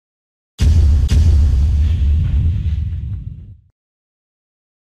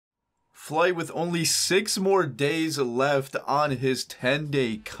Flight with only 6 more days left on his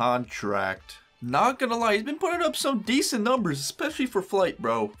 10-day contract. Not gonna lie, he's been putting up some decent numbers, especially for Flight,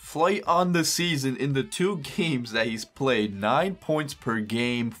 bro. Flight on the season in the 2 games that he's played, 9 points per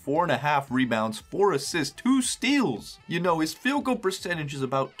game, 4.5 rebounds, 4 assists, 2 steals. You know, his field goal percentage is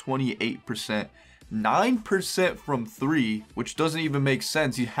about 28%. 9% from 3, which doesn't even make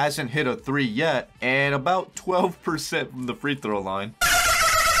sense. He hasn't hit a 3 yet. And about 12% from the free throw line.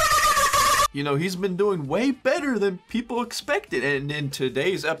 You know, he's been doing way better than people expected. And in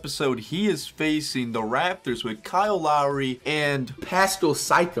today's episode, he is facing the Raptors with Kyle Lowry and Pascal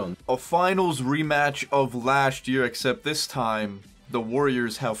Siakam. A finals rematch of last year, except this time, the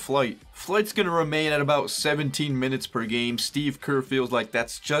Warriors have Flight. Flight's going to remain at about 17 minutes per game. Steve Kerr feels like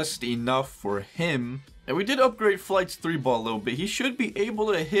that's just enough for him. And we did upgrade Flight's 3-ball a little bit. He should be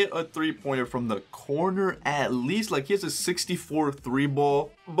able to hit a 3-pointer from the corner at least. Like, he has a 64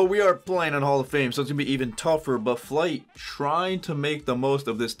 3-ball. But we are playing on Hall of Fame, so it's going to be even tougher. But Flight trying to make the most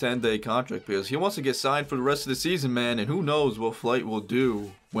of this 10-day contract because he wants to get signed for the rest of the season, man. And who knows what Flight will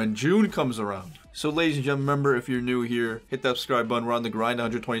do when June comes around. So, ladies and gentlemen, remember, if you're new here, hit that subscribe button. We're on the grind,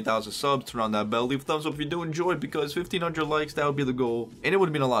 120,000 subs. Turn on that bell. Leave a thumbs up if you do enjoy, because 1,500 likes, that would be the goal. And it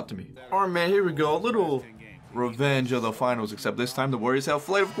would mean a lot to me. Alright, man, here we go. A little revenge of the finals, except this time the Warriors have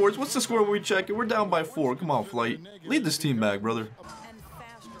Flight, of course. What's the score when we check it? We're down by 4. Come on, Flight. Lead this team back, brother.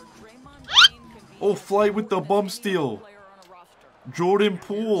 Oh, Flight with the bump steal. Jordan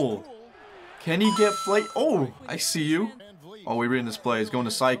Poole. Can he get Flight? Oh, I see you. Oh, we're reading this play. It's going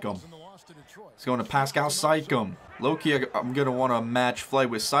to Siakam. It's going to Pascal Siakam. Low-key, I'm going to want to match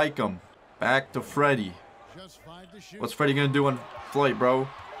Flight with Siakam. Back to Freddie. What's Freddie going to do on Flight, bro?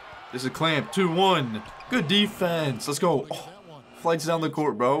 This is Clamp. 2-1. Good defense. Let's go. Oh, Flight's down the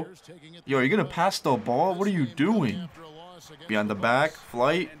court, bro. Yo, are you going to pass the ball? What are you doing? Behind the back.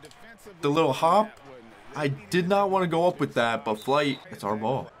 Flight. The little hop. I did not want to go up with that, but Flight, it's our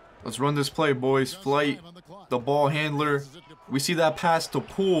ball. Let's run this play, boys. Flight, the ball handler. We see that pass to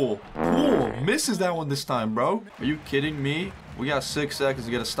Poole. Poole misses that one this time, bro. Are you kidding me? We got 6 seconds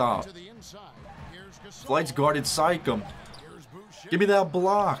to get a stop. Flight's guarded Siakam. Give me that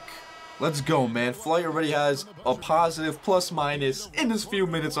block. Let's go, man. Flight already has a positive plus-minus in his few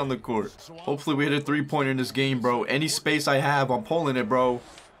minutes on the court. Hopefully we hit a 3-pointer in this game, bro. Any space I have, I'm pulling it, bro.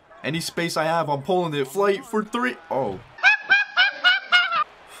 Any space I have, I'm pulling it. Flight for 3. Oh.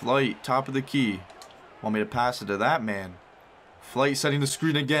 Flight, top of the key. Want me to pass it to that man. Flight setting the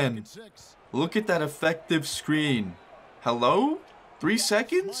screen again. Look at that effective screen. Hello? 3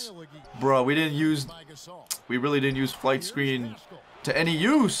 seconds? Bro, we really didn't use Flight screen to any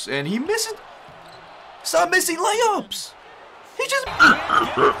use. And he missed. Stop missing layups. He just...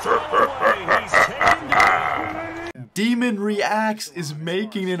 Demon Reacts is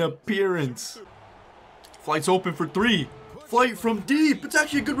making an appearance. Flight's open for 3. Flight from deep. It's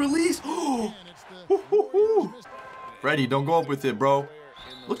actually a good release. Oh. Freddie, don't go up with it, bro.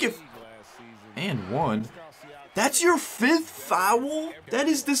 Look at... And 1. That's your 5th foul? That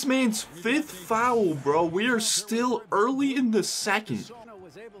is this man's 5th foul, bro. We are still early in the 2nd.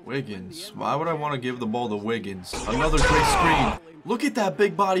 Wiggins. Why would I want to give the ball to Wiggins? Another great screen. Look at that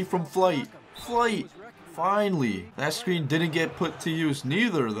big body from Flight. Flight. Finally. That screen didn't get put to use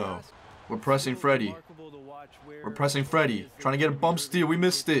neither, though. We're pressing Freddie. We're pressing Freddie. Trying to get a bump steal. We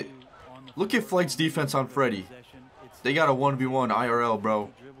missed it. Look at Flight's defense on Freddie. They got a 1v1 IRL,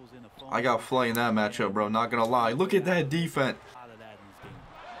 bro. I got Flight in that matchup, bro. Not gonna lie. Look at that defense.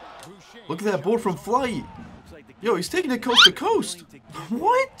 Look at that board from Flight. Yo, he's taking it coast to coast.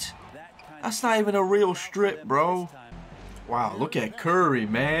 What? That's not even a real strip, bro. Wow, look at Curry,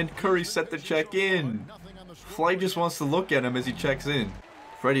 man. Curry set the check in. Flight just wants to look at him as he checks in.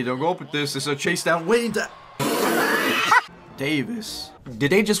 Freddie, don't go up with this. It's a chase down. Wayne Davis.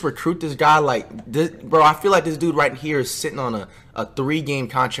 Did they just recruit this guy? Like, this, bro, I feel like this dude right here is sitting on a 3-game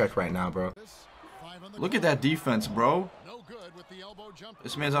contract right now, bro. Look at that defense, bro.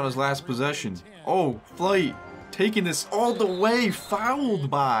 This man's on his last possession. Oh, Flight taking this all the way, fouled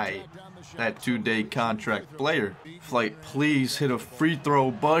by that 2-day contract player. Flight, please hit a free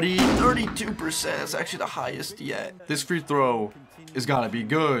throw, buddy. 32%. That's actually the highest yet. This free throw is gotta be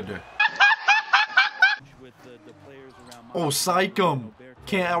good. Oh, Siakam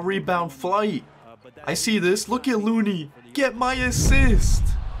can't out-rebound Flight. I see this. Look at Looney. Get my assist.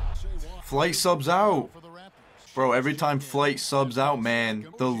 Flight subs out. Bro, every time Flight subs out, man,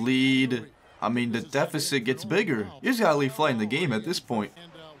 the lead, I mean, the deficit gets bigger. You just gotta leave Flight in the game at this point.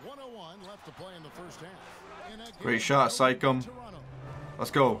 Great shot, Siakam.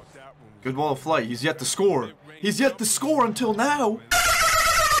 Let's go. Good ball of Flight. He's yet to score. He's yet to score until now.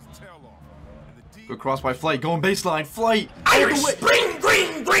 Across by Flight. Going baseline. Flight. Irish Spring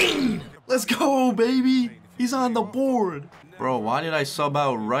Green. Let's go, baby. He's on the board. Bro, why did I sub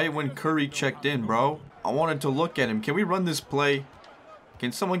out right when Curry checked in, bro? I wanted to look at him. Can we run this play?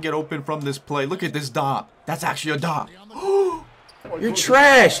 Can someone get open from this play? Look at this dot. That's actually a dot. You're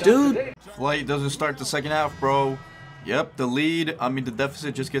trash, dude. Flight doesn't start the second half, bro. Yep, the lead, the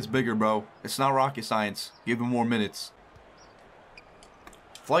deficit just gets bigger, bro. It's not rocket science. Give him more minutes.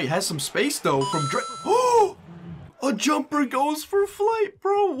 Flight has some space, though, from Dre. Oh! A jumper goes for Flight,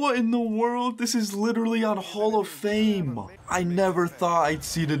 bro. What in the world? This is literally on Hall of Fame. I never thought I'd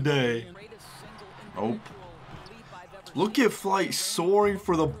see the day. Nope. Look at Flight soaring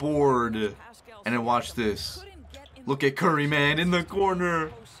for the board. And then watch this. Look at Curry, man, in the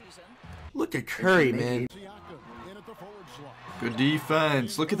corner. Look at Curry, man. Good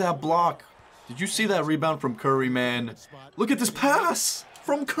defense. Look at that block. Did you see that rebound from Curry, man? Look at this pass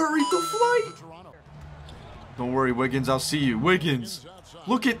from Curry to Flight. Don't worry, Wiggins. I'll see you. Wiggins.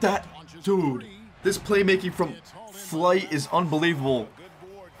 Look at that. Dude, this playmaking from Flight is unbelievable.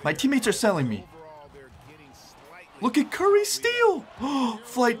 My teammates are selling me. Look at Curry steal.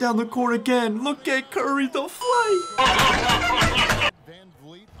 Flight down the court again. Look at Curry to Flight.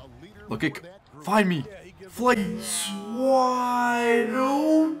 Look at... Find me. Flight. Wide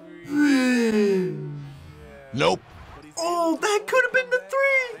open. Nope. Oh, that could have been the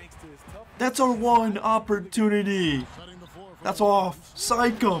three. That's our one opportunity. That's off.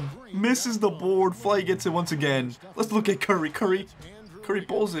 Siakam misses the board. Flight gets it once again. Let's look at Curry. Curry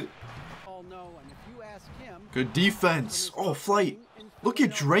pulls it. Good defense. Oh, Flight. Look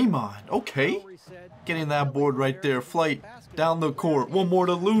at Draymond. Okay. Getting that board right there. Flight down the court. One more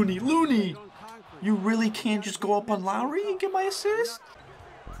to Looney. Looney. You really can't just go up on Lowry and get my assist?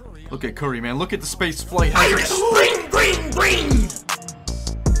 Look at Curry, man. Look at the space Flight has. Spring green.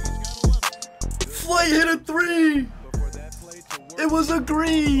 Flight hit a three. It was a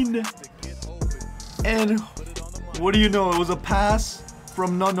green. And what do you know? It was a pass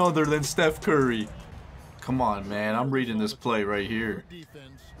from none other than Steph Curry. Come on, man. I'm reading this play right here.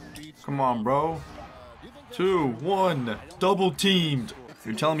 Come on, bro. 2, 1. Double teamed.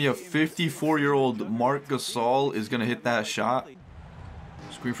 You're telling me a 54-year-old Marc Gasol is going to hit that shot?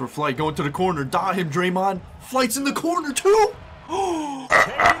 Screen for Flight. Going to the corner. Dot him, Draymond. Flight's in the corner, too.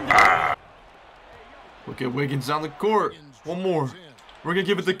 Look at Wiggins on the court. One more. We're going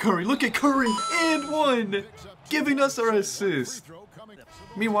to give it to Curry. Look at Curry. And one. Giving us our assist.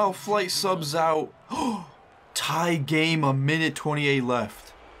 Meanwhile, Flight subs out. Tie game, a minute 28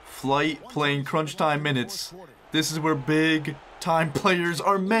 left. Flight playing crunch time minutes. This is where big time players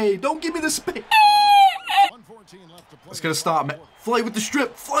are made. Don't give me the space. It's gonna stop, man. Flight with the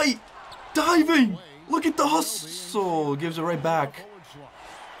strip. Flight diving. Look at the hustle. Gives it right back.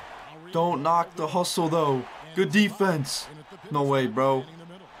 Don't knock the hustle though. Good defense. No way, bro.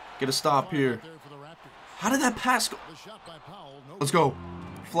 Get a stop here. How did that pass go? Let's go.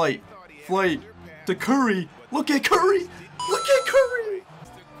 Flight to Curry. Look at Curry. Look at Curry.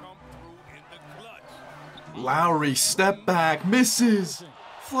 Lowry, step back, misses.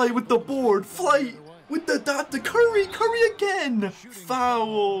 Flight with the board. Flight with the dot to Curry. Curry again.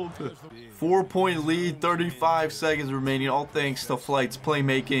 Fouled. 4-point lead, 35 seconds remaining. All thanks to Flight's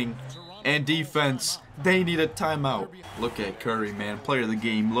playmaking and defense. They need a timeout. Look at Curry, man. Player of the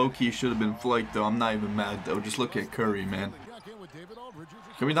game. Low-key should have been Flight, though. I'm not even mad, though. Just look at Curry, man.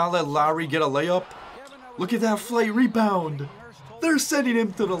 Can we not let Lowry get a layup? Look at that Flight rebound. They're sending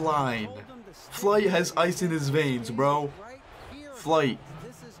him to the line. Flight has ice in his veins, bro. Flight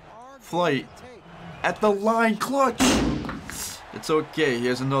at the line, clutch. It's okay.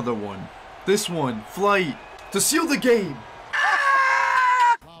 Here's another one. This one, Flight to seal the game.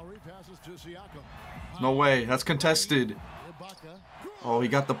 No way. That's contested. Oh, he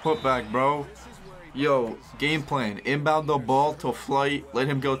got the putback, bro. Yo, game plan. Inbound the ball to Flight. Let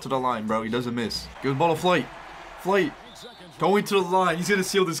him go to the line, bro. He doesn't miss. Give the ball to Flight. Flight. Going to the line. He's going to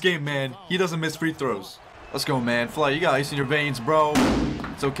seal this game, man. He doesn't miss free throws. Let's go, man. Flight, you got ice in your veins, bro.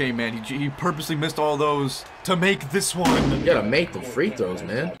 It's okay, man. He purposely missed all those to make this one. You got to make the free throws,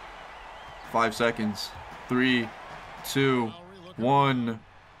 man. 5 seconds. 3, 2, 1.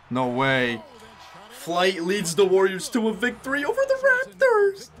 No way. Flight leads the Warriors to a victory over the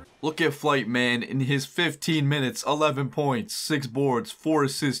Raptors. Look at Flight, man. In his 15 minutes, 11 points, 6 boards, 4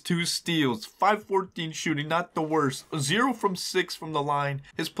 assists, 2 steals, 5-14 shooting, not the worst. 0 from 6 from the line.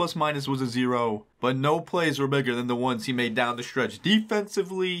 His plus minus was a 0. but no plays were bigger than the ones he made down the stretch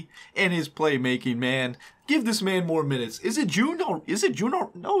defensively and his playmaking, man. Give this man more minutes. Is it June? No, is it June?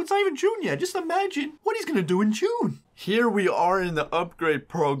 No, it's not even June yet. Just imagine what he's going to do in June. Here we are in the upgrade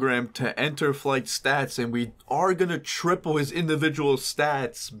program to enter Flight stats, and we are going to triple his individual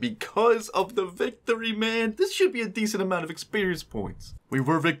stats because of the victory, man. This should be a decent amount of experience points. We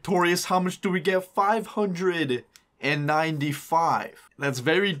were victorious. How much do we get? 595. That's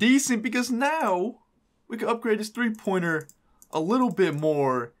very decent because now we can upgrade his three-pointer a little bit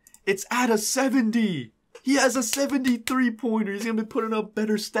more. It's at a 70. He has a 73 pointer. He's going to be putting up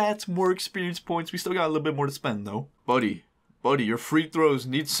better stats, more experience points. We still got a little bit more to spend, though. Buddy, your free throws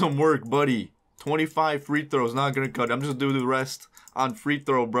need some work, buddy. 25 free throws, not going to cut it. I'm just doing the rest on free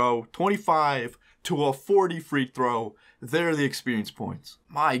throw, bro. 25 to a 40 free throw. There are the experience points.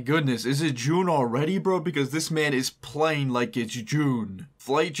 My goodness, is it June already, bro? Because this man is playing like it's June.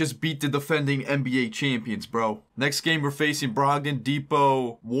 Flight just beat the defending NBA champions, bro. Next game, we're facing Brogdon,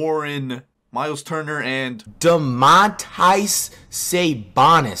 Depot, Warren, Miles Turner, and Domantas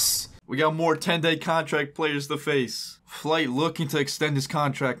Sabonis. We got more 10-day contract players to face. Flight looking to extend his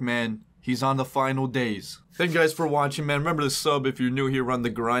contract, man. He's on the final days. Thank you guys for watching, man. Remember to sub if you're new here. Run the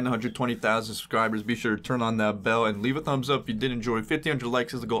grind, 120,000 subscribers. Be sure to turn on that bell and leave a thumbs up if you did enjoy. 1,500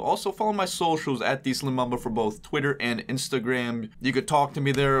 likes is the goal. Also, follow my socials at TheSlimMamba for both Twitter and Instagram. You could talk to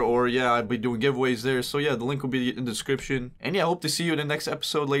me there, or yeah, I'll be doing giveaways there. So yeah, the link will be in the description. And yeah, I hope to see you in the next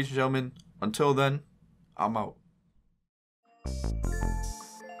episode, ladies and gentlemen. Until then, I'm out.